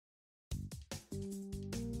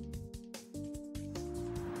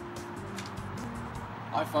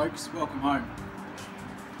Hi folks, welcome home.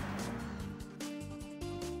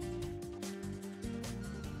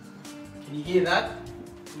 Can you hear that?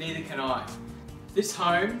 Neither can I. This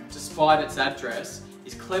home, despite its address,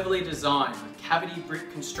 is cleverly designed with cavity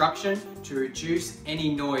brick construction to reduce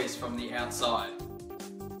any noise from the outside.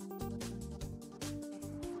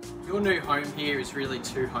 Your new home here is really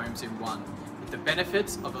two homes in one, with the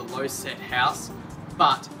benefits of a low set house,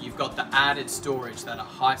 but you've got the added storage that a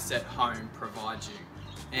high set home provides you.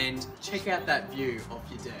 And check out that view of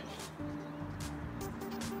your deck.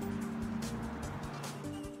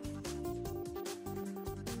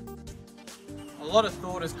 A lot of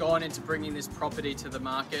thought has gone into bringing this property to the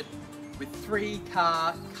market. With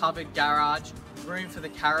 3-car covered garage, room for the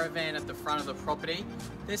caravan at the front of the property,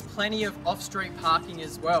 there's plenty of off-street parking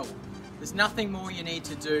as well. There's nothing more you need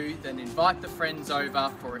to do than invite the friends over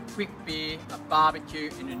for a quick beer, a barbecue,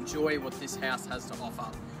 and enjoy what this house has to offer.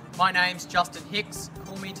 My name's Madeleine Hicks.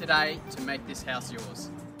 Call me today to make this house yours.